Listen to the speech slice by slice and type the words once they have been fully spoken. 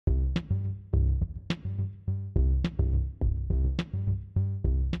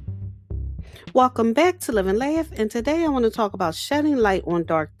Welcome back to Live and Laugh, and today I want to talk about shedding light on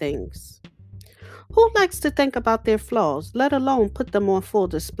dark things. Who likes to think about their flaws, let alone put them on full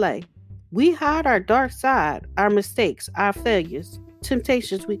display? We hide our dark side, our mistakes, our failures,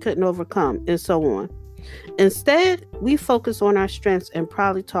 temptations we couldn't overcome, and so on. Instead, we focus on our strengths and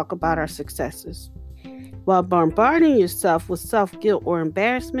proudly talk about our successes. While bombarding yourself with self guilt or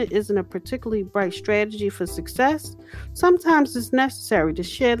embarrassment isn't a particularly bright strategy for success, sometimes it's necessary to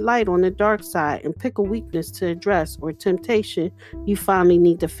shed light on the dark side and pick a weakness to address or temptation you finally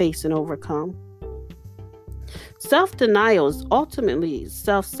need to face and overcome. Self denial is ultimately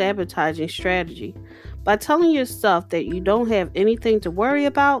self sabotaging strategy. By telling yourself that you don't have anything to worry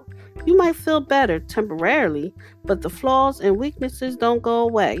about, you might feel better temporarily, but the flaws and weaknesses don't go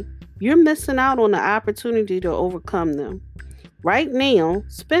away. You're missing out on the opportunity to overcome them. Right now,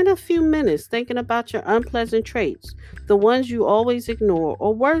 spend a few minutes thinking about your unpleasant traits, the ones you always ignore,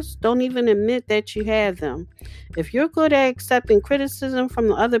 or worse, don't even admit that you have them. If you're good at accepting criticism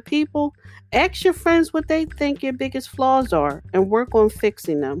from other people, ask your friends what they think your biggest flaws are and work on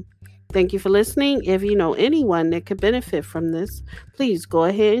fixing them. Thank you for listening. If you know anyone that could benefit from this, please go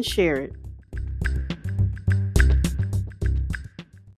ahead and share it.